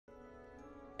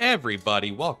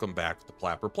Everybody, welcome back to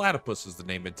Purplatypus is the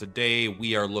name, and today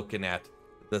we are looking at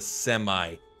the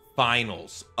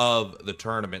semi-finals of the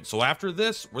tournament. So after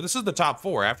this, this is the top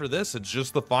four. After this, it's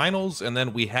just the finals, and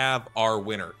then we have our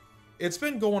winner. It's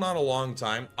been going on a long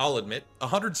time, I'll admit.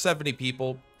 170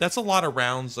 people, that's a lot of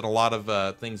rounds and a lot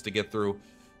of things to get through,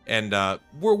 and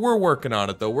we're working on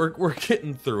it, though. We're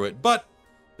getting through it, but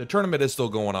the tournament is still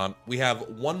going on. We have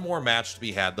one more match to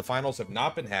be had. The finals have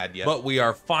not been had yet, but we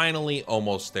are finally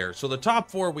almost there. So the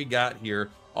top four we got here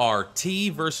are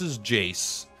T versus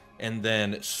Jace, and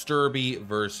then Sturby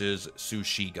versus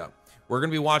Sushiga. We're going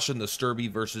to be watching the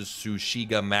Sturby versus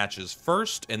Sushiga matches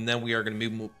first, and then we are going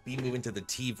to be moving to the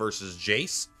T versus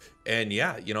Jace. And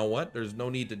yeah, you know what? There's no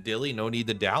need to dilly, no need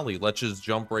to dally. Let's just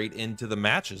jump right into the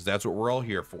matches. That's what we're all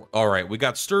here for. All right, we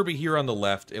got Sturby here on the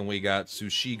left, and we got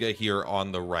Sushiga here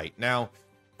on the right. Now,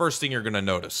 first thing you're going to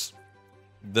notice,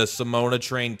 the Simona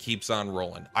train keeps on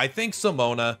rolling. I think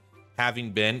Simona,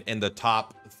 having been in the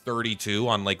top 32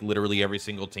 on like literally every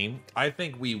single team, I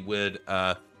think we would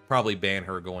probably ban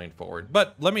her going forward.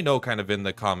 But let me know kind of in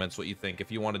the comments what you think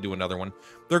if you want to do another one.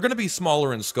 They're going to be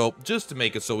smaller in scope just to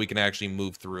make it so we can actually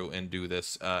move through and do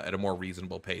this at a more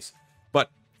reasonable pace. But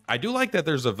I do like that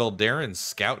there's a Veldarin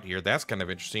scout here. That's kind of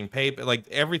interesting. Like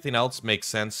everything else makes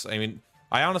sense. I mean,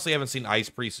 I honestly haven't seen Ice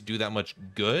Priest do that much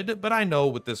good, but I know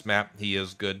with this map he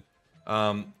is good.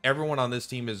 Everyone on this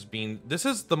team this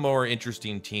is the more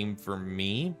interesting team for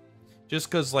me. Just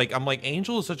because, like, I'm like,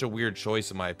 Angel is such a weird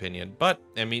choice in my opinion. But,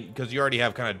 I mean, because you already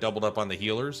have kind of doubled up on the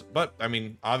healers. But, I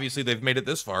mean, obviously they've made it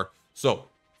this far. So,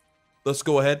 let's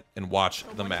go ahead and watch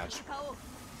the match.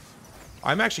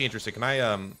 I'm actually interested. Can I,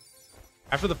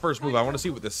 after the first move, I want to see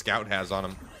what the scout has on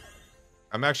him.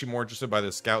 I'm actually more interested by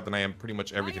the scout than I am pretty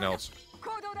much everything else.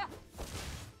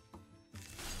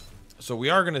 So, we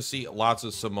are going to see lots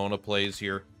of Simona plays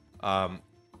here.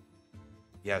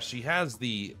 Yeah, she has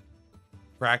the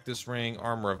Practice Ring,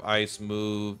 Armor of Ice,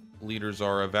 Move, Leaders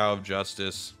are a Vow of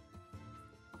Justice.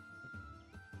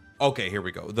 Okay, here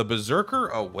we go. The Berserker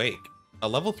Awake, a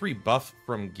level 3 buff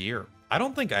from gear. I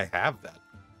don't think I have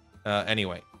that.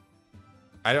 Anyway,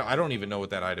 I don't even know what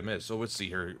that item is. So let's see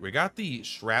here. We got the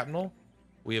Shrapnel.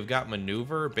 We have got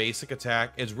Maneuver, Basic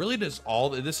Attack. It's really just all.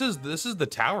 This is the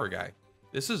tower guy.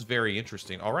 This is very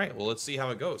interesting. All right, well, let's see how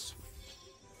it goes.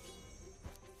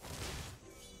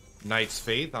 Knight's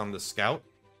Faith on the Scout.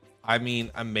 I mean,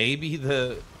 maybe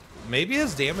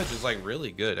his damage is like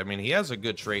really good. I mean, he has a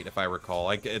good trait if I recall.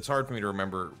 Like, it's hard for me to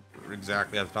remember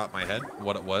exactly off the top of my head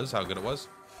what it was, how good it was.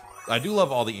 I do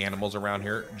love all the animals around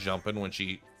here jumping when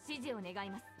she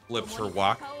flips her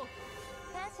walk.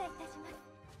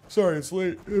 Sorry, it's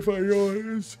late. If I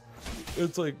yawn,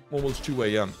 it's like almost 2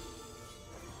 a.m.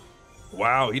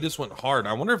 Wow, he just went hard.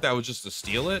 I wonder if that was just to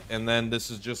steal it, and then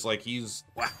this is just like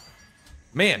wow.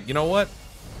 Man, you know what?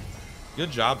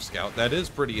 Good job, Scout. That is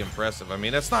pretty impressive. I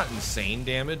mean, that's not insane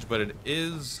damage, but it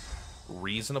is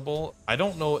reasonable. I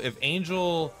don't know if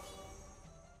Angel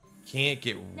can't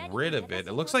get rid of it.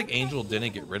 It looks like Angel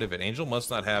didn't get rid of it. Angel must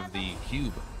not have the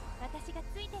cube.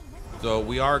 So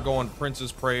we are going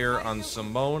Princess Prayer on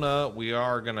Simona. We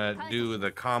are going to do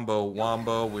the combo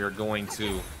wombo. We are going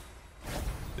to...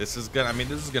 This is going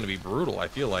to be brutal, I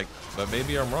feel like. But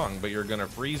maybe I'm wrong. But you're going to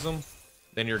freeze them.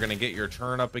 Then you're going to get your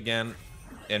turn up again.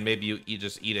 And maybe you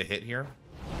just eat a hit here.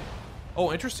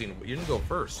 Oh, interesting. You didn't go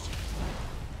first.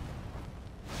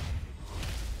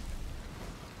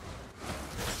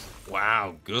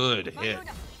 Wow, good hit.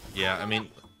 Yeah, I mean...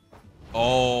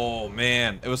 Oh,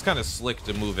 man. It was kind of slick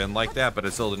to move in like that, but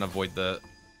it still didn't avoid the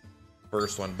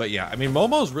first one. But yeah, I mean,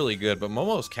 Momo's really good, but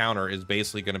Momo's counter is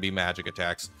basically going to be magic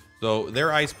attacks. So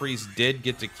their Ice Priest did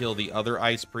get to kill the other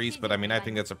Ice Priest, but I mean, I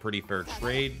think that's a pretty fair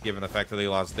trade, given the fact that they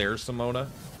lost their Simona.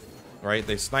 Right,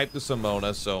 they sniped the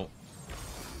Simona, so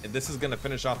and this is going to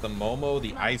finish off the Momo,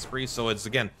 the Ice Priest. So it's,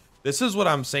 again, this is what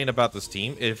I'm saying about this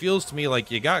team. It feels to me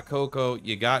like you got Coco,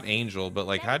 you got Angel, but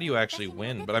like, how do you actually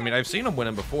win? But I mean, I've seen them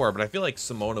winning before, but I feel like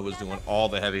Simona was doing all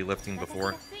the heavy lifting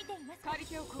before.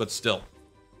 But still,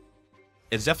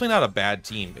 it's definitely not a bad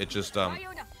team. It just,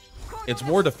 it's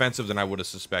more defensive than I would have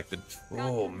suspected.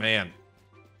 Oh, man.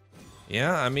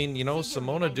 Yeah, I mean, you know,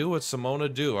 Simona do what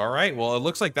Simona do. All right, well, it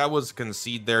looks like that was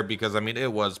concede there because, I mean,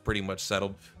 it was pretty much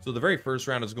settled. So the very first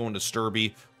round is going to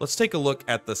Sturby. Let's take a look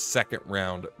at the second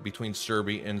round between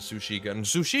Sturby and Sushiga. And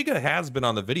Sushiga has been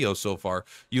on the video so far.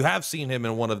 You have seen him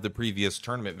in one of the previous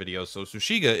tournament videos. So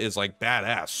Sushiga is like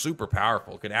badass, super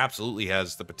powerful. It absolutely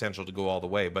has the potential to go all the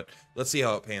way. But let's see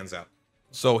how it pans out.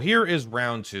 So here is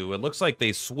round 2. It looks like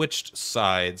they switched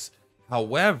sides.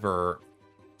 However,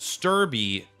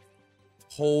 Sturby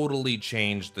totally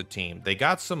changed the team. They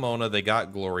got Simona, they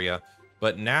got Gloria.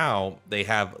 But now they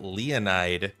have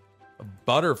Leonide,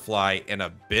 Butterfly, and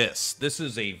Abyss. This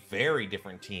is a very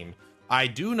different team. I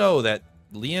do know that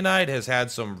Leonide has had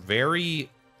some very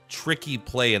tricky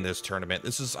play in this tournament.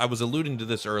 I was alluding to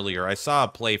this earlier. I saw a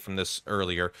play from this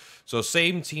earlier. So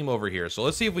same team over here. So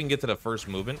let's see if we can get to the first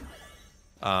movement.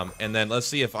 And then let's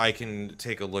see if I can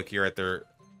take a look here at their...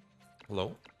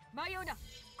 Hello?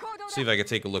 See if I can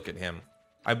take a look at him.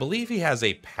 I believe he has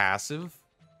a passive.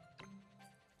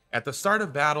 At the start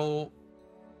of battle,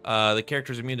 the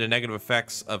character is immune to negative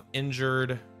effects of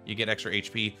injured. You get extra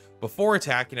HP. Before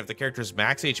attacking, if the character's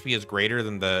max HP is greater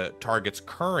than the target's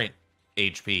current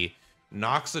HP,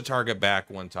 knocks the target back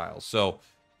 1 tile. So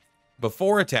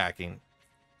before attacking,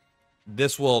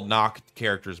 this will knock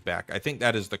characters back. I think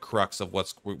that is the crux of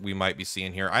what we might be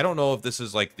seeing here. I don't know if this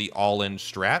is like the all-in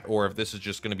strat or if this is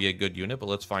just going to be a good unit, but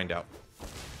let's find out.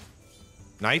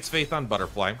 Knight's Faith on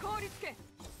Butterfly.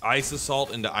 Ice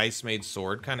Assault into Ice Maid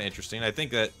Sword. Kind of interesting. I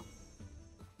think that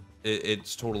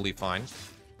it's totally fine.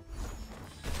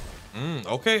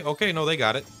 Okay, no, they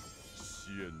got it.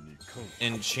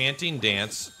 Enchanting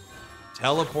Dance.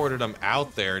 Teleported him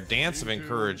out there. Dance of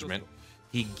Encouragement.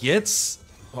 He gets...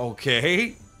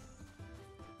 Okay.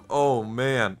 Oh,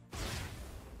 man.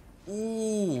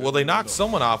 Ooh, well, they knocked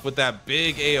someone off with that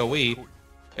big AoE.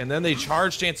 And then they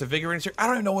charged Dance of Vigor. I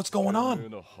don't even know what's going on.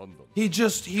 He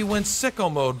went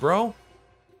sicko mode, bro.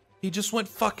 He just went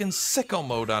fucking sicko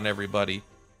mode on everybody.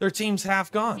 Their team's half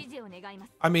gone.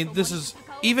 I mean, this is...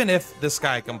 Even if this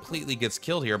guy completely gets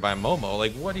killed here by Momo,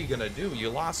 like, what are you gonna do? You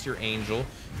lost your Angel.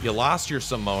 You lost your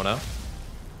Simona.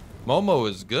 Momo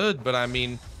is good, but I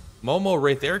mean... Momo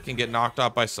right there can get knocked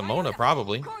off by Simona,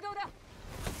 probably.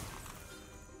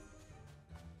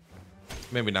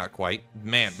 Maybe not quite.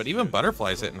 Man, but even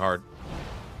Butterfly's hitting hard.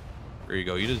 There you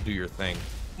go. You just do your thing.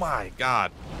 My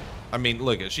God. I mean,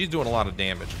 look, she's doing a lot of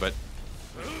damage, but...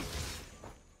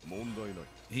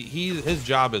 His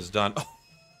job is done.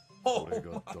 Oh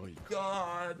my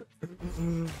God.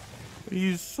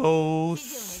 He's so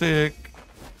sick.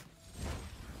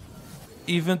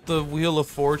 Even the Wheel of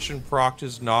Fortune procced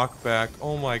his knockback.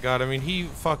 Oh my God. I mean, he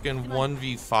fucking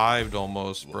 1v5'd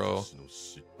almost, bro.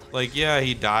 Like, yeah,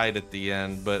 he died at the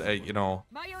end, but, you know,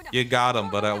 you got him,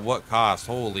 but at what cost?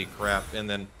 Holy crap. And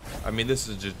then, I mean, this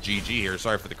is just GG here.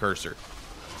 Sorry for the cursor.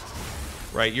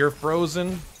 Right, you're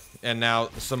frozen, and now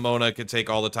Simona can take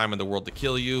all the time in the world to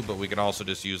kill you, but we can also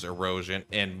just use Erosion.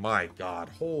 And my God,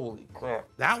 holy crap.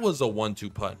 That was a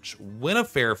 1-2 punch. Win a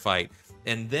fair fight,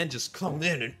 and then just come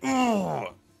in and...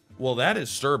 Well, that is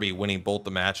Sturby winning both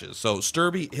the matches. So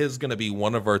Sturby is going to be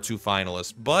one of our 2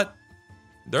 finalists, but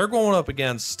they're going up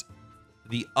against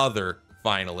the other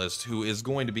finalist, who is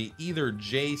going to be either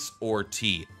Jace or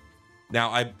T. Now,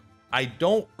 I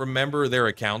don't remember their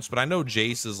accounts, but I know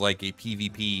Jace is like a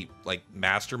PvP like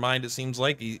mastermind, it seems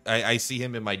like. I see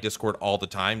him in my Discord all the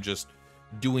time, just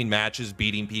doing matches,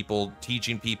 beating people,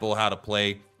 teaching people how to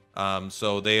play.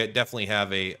 So they definitely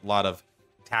have a lot of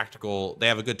tactical, they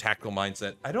have a good tactical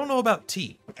mindset. I don't know about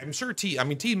T. I'm sure T, I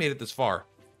mean, T made it this far.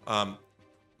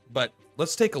 But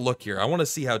let's take a look here. I want to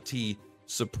see how T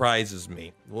surprises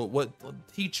me.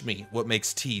 Teach me what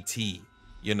makes T T,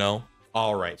 you know?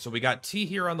 All right, so we got T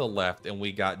here on the left, and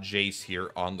we got Jace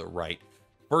here on the right.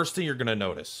 First thing you're going to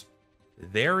notice,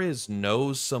 there is no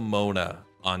Simona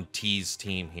on T's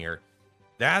team here.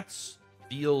 That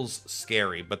feels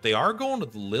scary, but they are going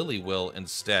with Lilywell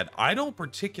instead. I don't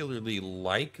particularly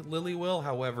like Lilywell,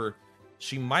 however,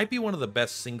 she might be one of the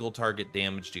best single target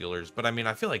damage dealers, but I mean,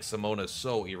 I feel like Simona is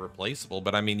so irreplaceable,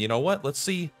 but I mean, you know what? Let's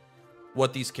see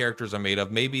what these characters are made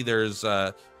of. Maybe there's,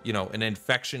 you know, an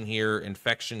infection here.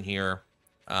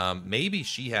 Maybe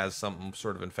she has some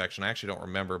sort of infection. I actually don't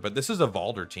remember, but this is a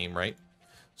Valder team, right?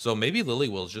 So maybe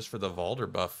Lilywell is just for the Valder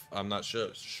buff. I'm not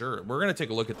sure. We're going to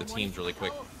take a look at the teams really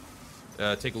quick.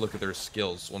 Take a look at their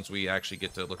skills once we actually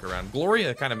get to look around.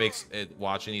 Gloria kind of makes it,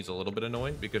 watching these a little bit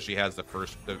annoying because she has the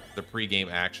pre-game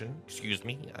action. Excuse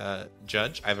me,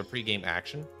 Judge, I have a pre-game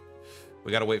action.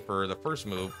 We got to wait for the first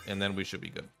move, and then we should be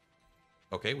good.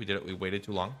 Okay, we did it. We waited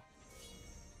too long.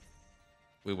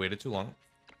 We waited too long.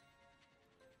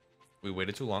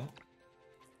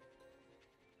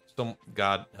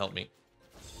 God help me.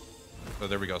 Oh,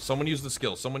 there we go. Someone use the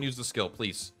skill. Someone use the skill,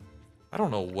 please. I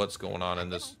don't know what's going on in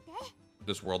this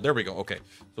world. There we go. Okay,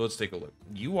 so let's take a look.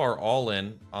 You are all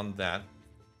in on that.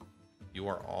 You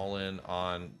are all in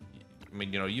on... I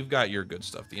mean, you know, you've got your good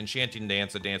stuff. The Enchanting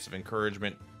Dance, a Dance of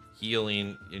Encouragement,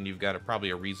 healing, and you've got probably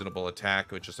a reasonable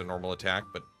attack, which is a normal attack,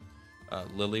 but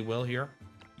Lilywell here.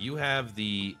 You have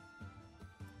the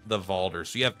Valder,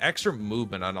 so you have extra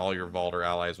movement on all your Valder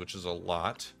allies, which is a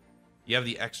lot. You have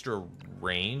the extra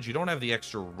range. You don't have the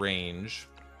extra range,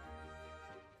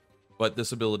 but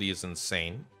this ability is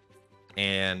insane.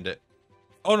 And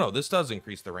oh no, this does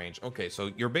increase the range. Okay,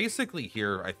 so you're basically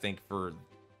here, I think, for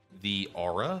the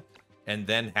aura, and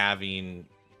then having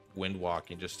wind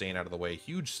walking, just staying out of the way.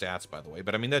 Huge stats, by the way.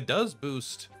 But I mean, that does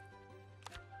boost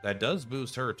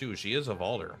her too. She is a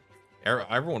Valder.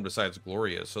 Everyone besides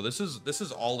Gloria. So this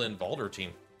is all in Valder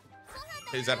team.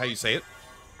 Is that how you say it?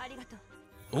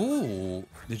 Ooh,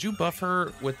 did you buff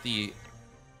her with the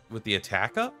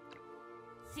attack up?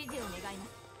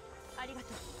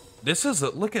 This is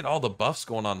look at all the buffs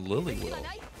going on Lilywheel.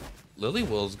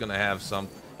 Lilywheel's gonna have some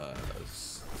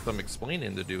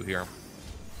explaining to do here.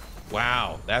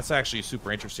 Wow, that's actually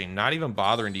super interesting. Not even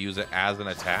bothering to use it as an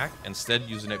attack, instead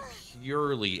using it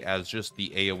purely as just the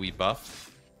AoE buff.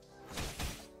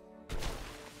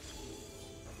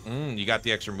 You got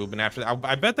the extra movement after that.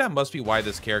 I bet that must be why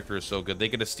this character is so good. They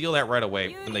get to steal that right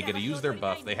away, and they get to use their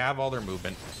buff. They have all their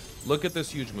movement. Look at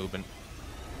this huge movement.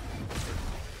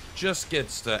 Just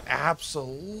gets to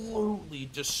absolutely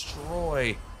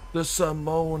destroy the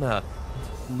Simona.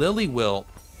 Lilywheel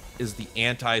is the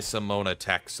anti-Simona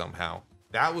tech somehow.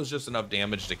 That was just enough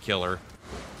damage to kill her.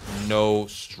 No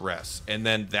stress. And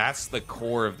then that's the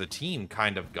core of the team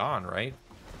kind of gone, right?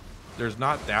 There's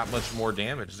not that much more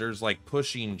damage. There's like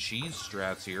pushing cheese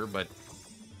strats here, but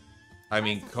I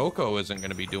mean, Coco isn't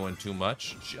going to be doing too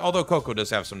much. Although Coco does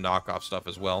have some knockoff stuff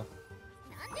as well.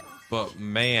 But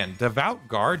man, Devout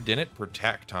Guard didn't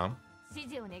protect, huh?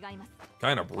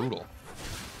 Kind of brutal.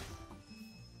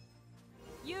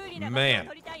 Man.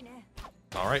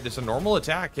 Alright, it's a normal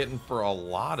attack hitting for a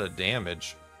lot of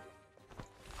damage.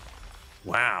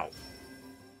 Wow.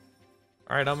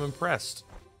 Alright, I'm impressed.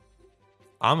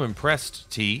 I'm impressed,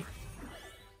 T.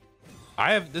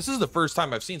 This is the first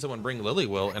time I've seen someone bring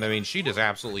Lilywheel, and I mean, she just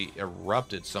absolutely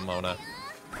erupted Simona.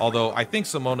 Although, I think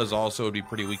Simona's also would be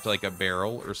pretty weak to like a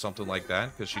barrel or something like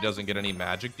that, because she doesn't get any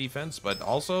magic defense, but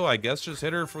also, I guess, just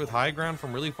hit her with high ground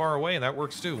from really far away, and that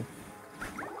works too.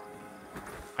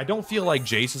 I don't feel like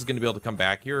Jace is going to be able to come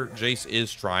back here. Jace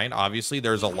is trying. Obviously,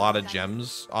 there's a lot of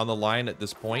gems on the line at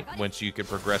this point, once you can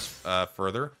progress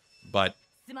further, but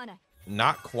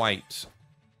not quite.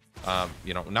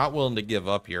 You know, not willing to give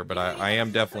up here, but I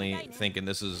am definitely thinking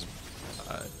this is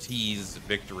T's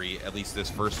victory, at least this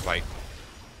first fight.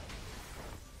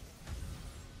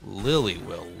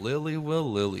 Lilywheel.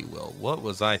 What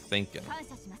was I thinking?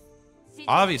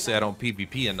 Obviously, I don't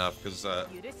PvP enough, because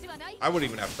I wouldn't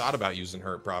even have thought about using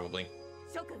her, probably.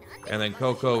 And then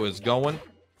Coco is going.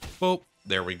 Boop.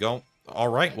 There we go. All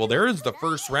right. Well, there is the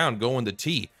first round going to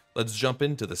T. Let's jump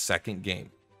into the second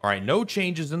game. All right. No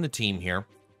changes in the team here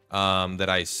that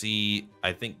I see.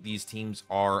 I think these teams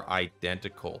are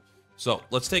identical. So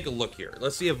let's take a look here.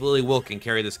 Let's see if Lilywheel can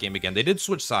carry this game again. They did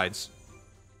switch sides.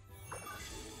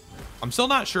 I'm still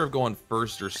not sure if going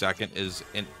first or second is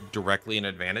directly an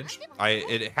advantage.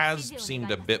 It has seemed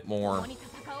a bit more.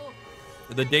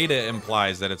 The data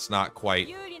implies that it's not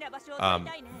quite.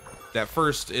 That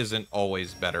first isn't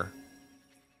always better.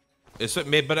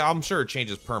 But I'm sure it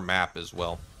changes per map as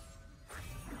well.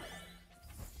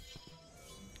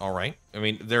 All right. I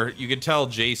mean, you can tell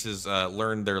Jace has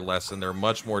learned their lesson. They're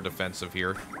much more defensive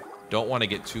here. Don't want to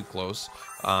get too close.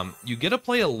 You get to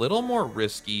play a little more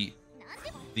risky.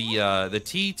 The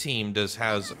T team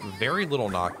has very little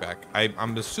knockback.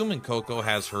 I'm assuming Coco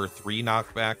has her 3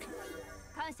 knockback,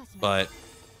 but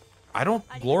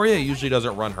Gloria usually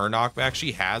doesn't run her knockback.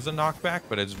 She has a knockback,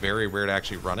 but it's very rare to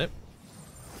actually run it.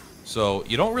 So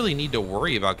you don't really need to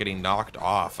worry about getting knocked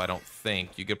off, I don't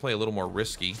think. You could play a little more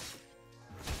risky.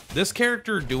 This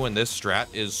character doing this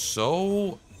strat is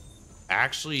so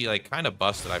actually like kind of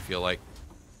busted, I feel like.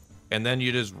 And then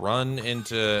you just run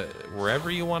into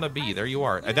wherever you want to be. There you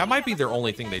are. That might be their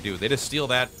only thing they do. They just steal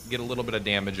that, get a little bit of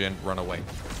damage in, run away.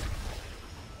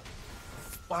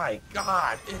 My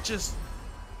God, it just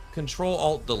Control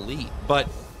Alt Delete. But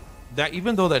that,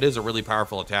 even though that is a really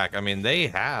powerful attack, I mean, they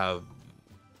have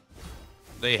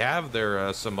their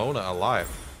Simona alive.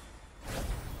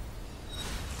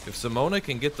 If Simona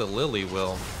can get the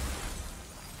Lilywheel,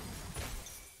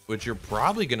 which you're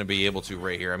probably going to be able to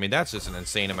right here. I mean, that's just an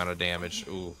insane amount of damage.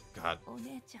 Ooh, God.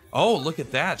 Oh, look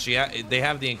at that. They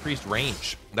have the increased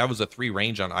range. That was a 3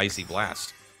 range on Icy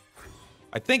Blast.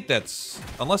 I think that's,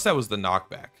 unless that was the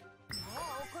knockback.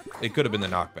 It could have been the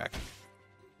knockback.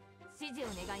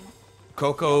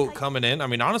 Coco coming in. I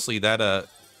mean, honestly, that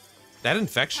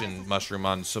infection mushroom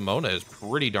on Simona is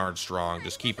pretty darn strong.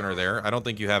 Just keeping her there. I don't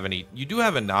think you have any. You do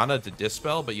have a Nana to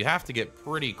dispel, but you have to get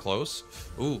pretty close.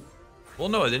 Ooh. Well,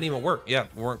 no, it didn't even work. Yeah,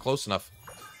 we weren't close enough.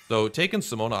 So taking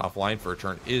Simona offline for a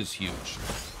turn is huge.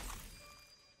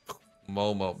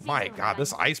 Momo, my God,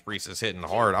 this Ice Priest is hitting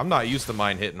hard. I'm not used to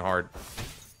mine hitting hard.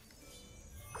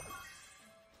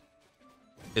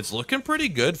 It's looking pretty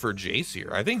good for Jace here.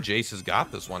 I think Jace has got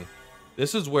this one.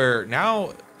 This is where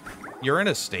now you're in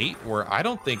a state where I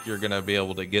don't think you're going to be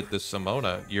able to get this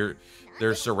Simona.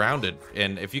 They're surrounded.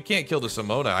 And if you can't kill the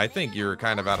Simona, I think you're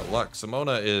kind of out of luck.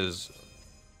 Simona is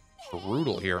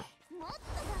brutal here.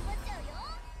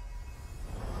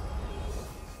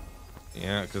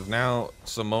 Yeah, because now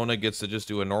Simona gets to just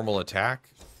do a normal attack.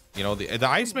 You know, the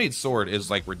Ice Maid sword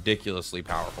is like ridiculously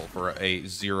powerful for a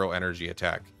 0 energy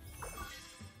attack.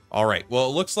 All right, well,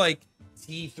 it looks like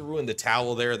T threw in the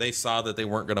towel there. They saw that they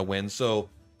weren't going to win, so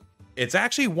it's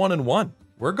actually 1-1.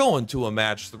 We're going to a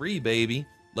match 3, baby.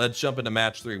 Let's jump into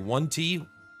match 3. 1 T,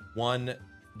 1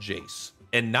 Jace.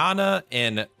 And Nana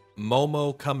and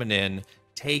Momo coming in,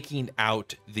 taking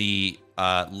out the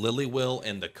Lilywell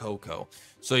and the Coco.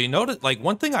 So you notice, like,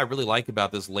 one thing I really like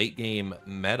about this late game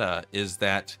meta is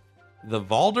that the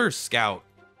Valder Scout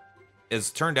has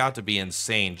turned out to be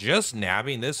insane. Just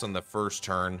nabbing this on the first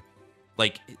turn,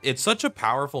 like, it's such a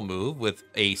powerful move with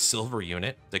a silver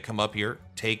unit to come up here,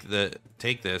 take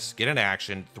this, get an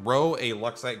action, throw a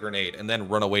Luxite grenade, and then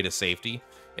run away to safety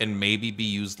and maybe be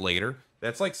used later.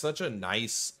 That's like such a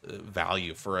nice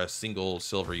value for a single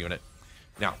silver unit.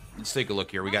 Now, let's take a look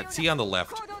here. We got T on the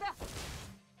left.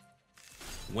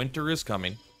 Winter is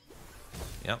coming.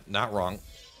 Yep, not wrong.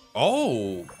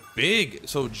 Oh, big.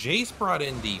 So Jace brought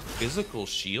in the physical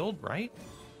shield, right?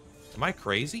 Am I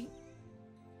crazy?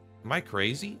 Am I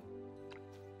crazy?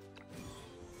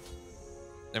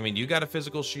 I mean, you got a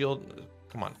physical shield.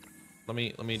 Come on. Let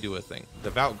me do a thing.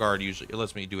 Devout Guard usually, it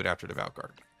lets me do it after Devout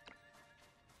Guard.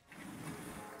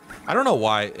 I don't know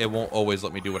why it won't always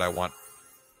let me do what I want.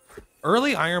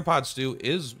 Early Iron Pod Stew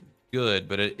is good,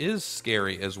 but it is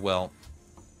scary as well,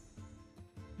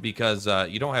 because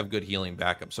you don't have good healing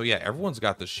backup. So yeah, everyone's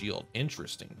got the shield.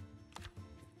 Interesting.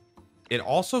 It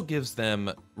also gives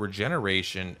them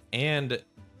regeneration and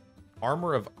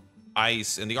armor of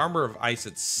ice, and the armor of ice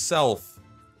itself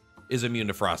is immune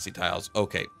to frosty tiles.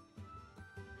 Okay.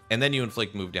 And then you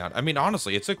inflict move down. I mean,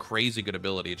 honestly, it's a crazy good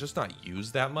ability. It's just not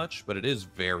used that much, but it is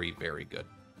very, very good.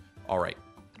 All right.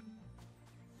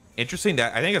 Interesting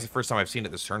that I think it's the first time I've seen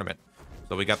it this tournament.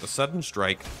 So we got the sudden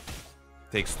strike.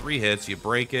 Takes 3 hits, you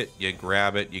break it, you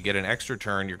grab it, you get an extra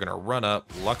turn, you're gonna run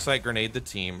up, Luxite grenade the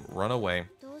team, run away.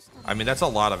 I mean, that's a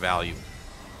lot of value.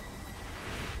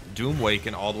 Doom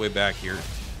Waken all the way back here.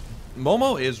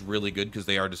 Momo is really good because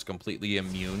they are just completely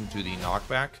immune to the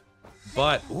knockback.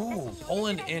 But, ooh,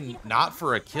 pulling in not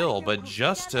for a kill, but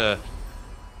just to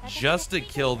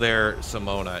kill their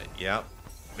Simona. Yep.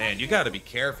 Man, you gotta be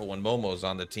careful when Momo's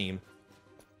on the team.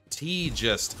 T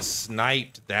just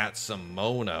sniped that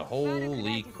Simona.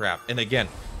 Holy crap. And again,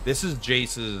 this is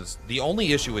Jace's... The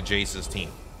only issue with Jace's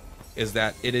team is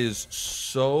that it is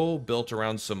so built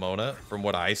around Simona, from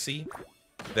what I see,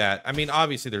 that... I mean,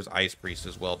 obviously there's Ice Priest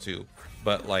as well, too.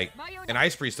 But, like... And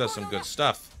Ice Priest does some good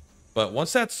stuff. But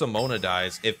once that Simona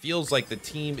dies, it feels like the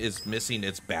team is missing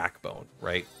its backbone,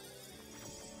 right?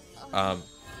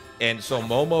 And so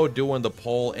Momo doing the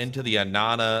pull into the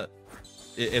Anana,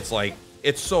 it's like...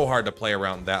 It's so hard to play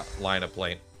around that line of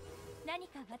play.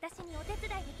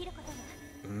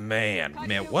 Man,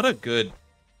 what a good...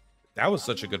 That was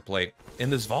such a good play.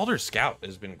 And this Valder Scout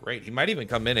has been great. He might even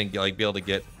come in and like be able to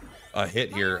get a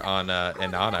hit here on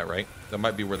Anana, right? That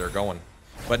might be where they're going.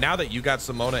 But now that you got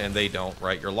Simona and they don't,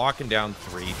 right? You're locking down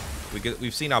 3.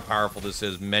 We've seen how powerful this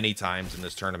is many times in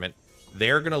this tournament.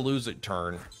 They're going to lose a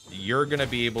turn. You're going to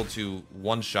be able to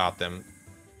one-shot them,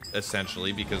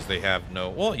 essentially, because they have no...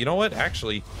 Well, you know what?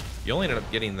 Actually, you only ended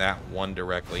up getting that one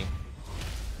directly.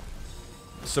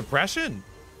 Suppression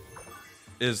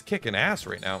is kicking ass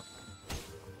right now.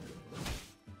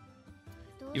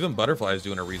 Even Butterfly is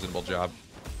doing a reasonable job.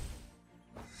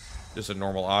 Just a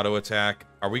normal auto attack.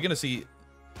 Are we going to see...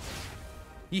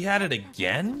 He had it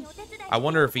again? I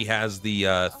wonder if he has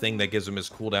the thing that gives him his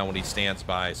cooldown when he stands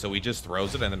by, so he just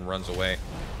throws it and then runs away.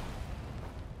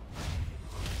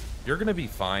 You're going to be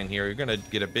fine here. You're going to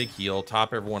get a big heal,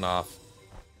 top everyone off.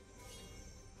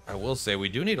 I will say, we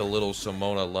do need a little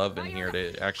Simona love in here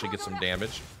to actually get some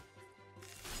damage.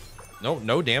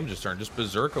 No damage this turn. Just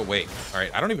berserk away. All right,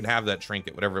 I don't even have that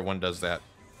trinket, whatever one does that.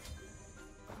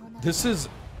 This is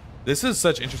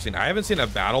such interesting. I haven't seen a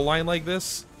battle line like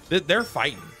this. They're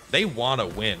fighting. They want to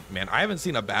win, man. I haven't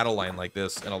seen a battle line like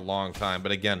this in a long time.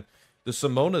 But again, the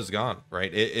Simona's gone,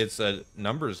 right? It's a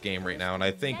numbers game right now, and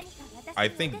I think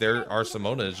our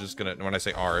Simona is just gonna, when I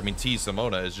say our, I mean T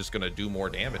Simona is just gonna do more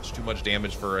damage. Too much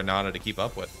damage for Anana to keep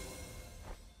up with.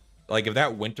 Like, if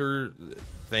that winter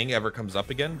thing ever comes up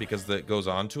again because it goes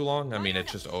on too long, I mean,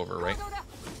 it's just over, right?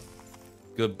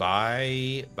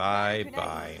 Goodbye. Bye.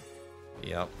 Bye.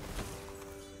 Yep.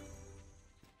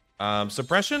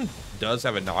 Suppression does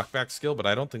have a knockback skill, but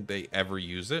I don't think they ever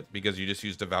use it because you just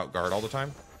use Devout Guard all the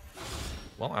time.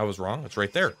 Well, I was wrong. It's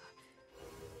right there.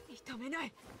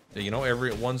 You know,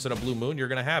 every once in a blue moon, you're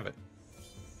going to have it.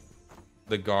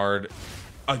 The guard.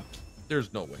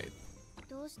 There's no way.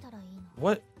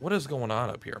 What is going on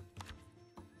up here?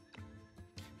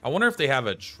 I wonder if they have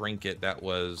a trinket that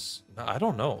was... I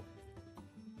don't know.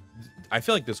 I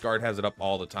feel like this guard has it up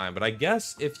all the time, but I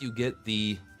guess if you get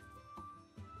the...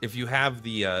 If you have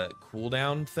the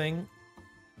cooldown thing,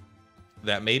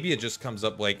 that maybe it just comes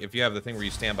up, like, if you have the thing where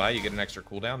you stand by, you get an extra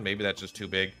cooldown. Maybe that's just too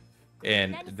big.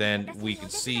 And then we can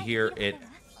see here,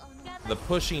 the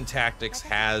pushing tactics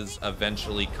has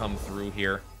eventually come through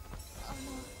here.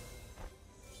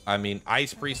 I mean,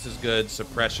 Ice Priest is good,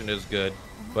 Suppression is good,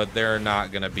 but they're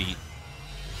not going to beat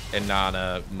a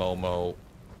Nana Momo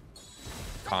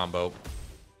combo.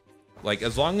 Like,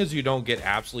 as long as you don't get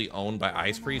absolutely owned by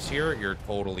Ice Priest here, you're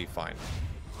totally fine.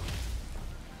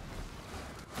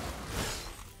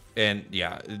 And,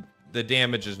 yeah, the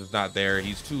damage is just not there.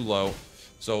 He's too low.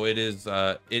 So it is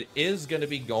going to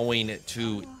be going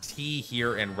to T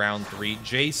here in round 3.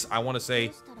 Jace, I want to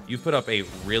say you've put up a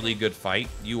really good fight.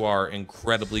 You are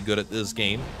incredibly good at this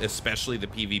game, especially the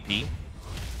PvP.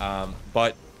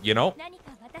 But, you know,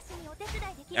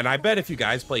 and I bet if you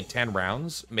guys played 10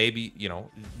 rounds, maybe, you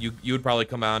know, you would probably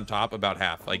come out on top about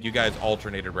half. Like, you guys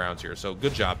alternated rounds here, so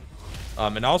good job.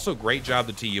 And also, great job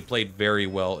to T. You played very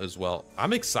well as well.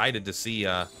 I'm excited to see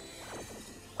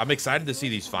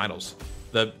these finals.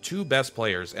 The 2 best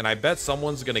players, and I bet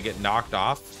someone's going to get knocked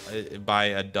off by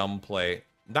a dumb play.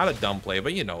 Not a dumb play,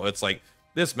 but, you know, it's like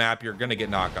this map, you're going to get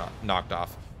knocked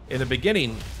off. In the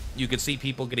beginning, you could see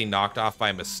people getting knocked off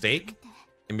by mistake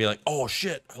and be like, oh,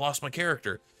 shit, I lost my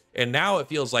character. And now it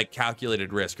feels like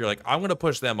calculated risk. You're like, I'm going to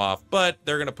push them off, but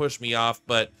they're going to push me off,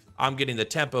 but I'm getting the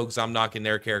tempo because I'm knocking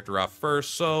their character off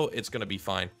first, so it's going to be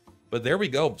fine. But there we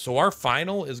go. So our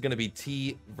final is going to be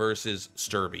T versus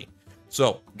Sturby.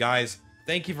 So, guys,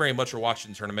 thank you very much for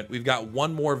watching the tournament. We've got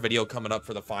one more video coming up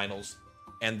for the finals,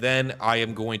 and then I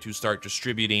am going to start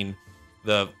distributing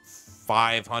the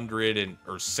 $500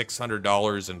 or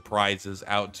 $600 in prizes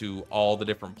out to all the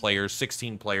different players,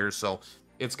 16 players. So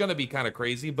it's going to be kind of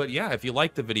crazy. But yeah, if you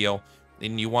like the video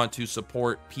and you want to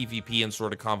support PvP and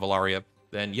sort of Convallaria,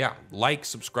 then yeah, like,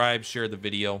 subscribe, share the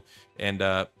video, and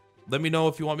let me know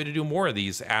if you want me to do more of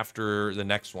these after the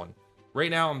next one. Right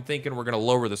now, I'm thinking we're going to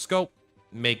lower the scope,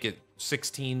 make it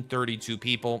 32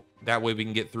 people. That way we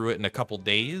can get through it in a couple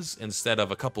days instead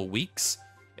of a couple weeks,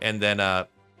 and then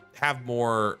have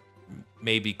more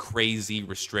maybe crazy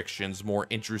restrictions, more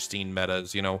interesting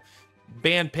metas, you know,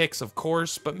 ban picks, of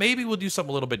course, but maybe we'll do something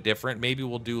a little bit different. Maybe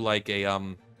we'll do like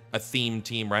a theme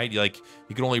team, right? Like,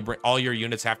 you can only bring, all your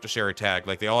units have to share a tag.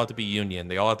 Like, they all have to be Union.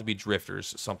 They all have to be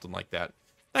Drifters, something like that.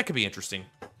 That could be interesting.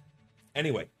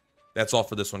 Anyway, that's all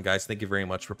for this one, guys. Thank you very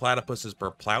much. Purplatypus is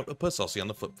Purplatypus. I'll see you on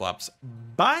the flip-flops.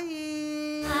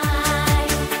 Bye!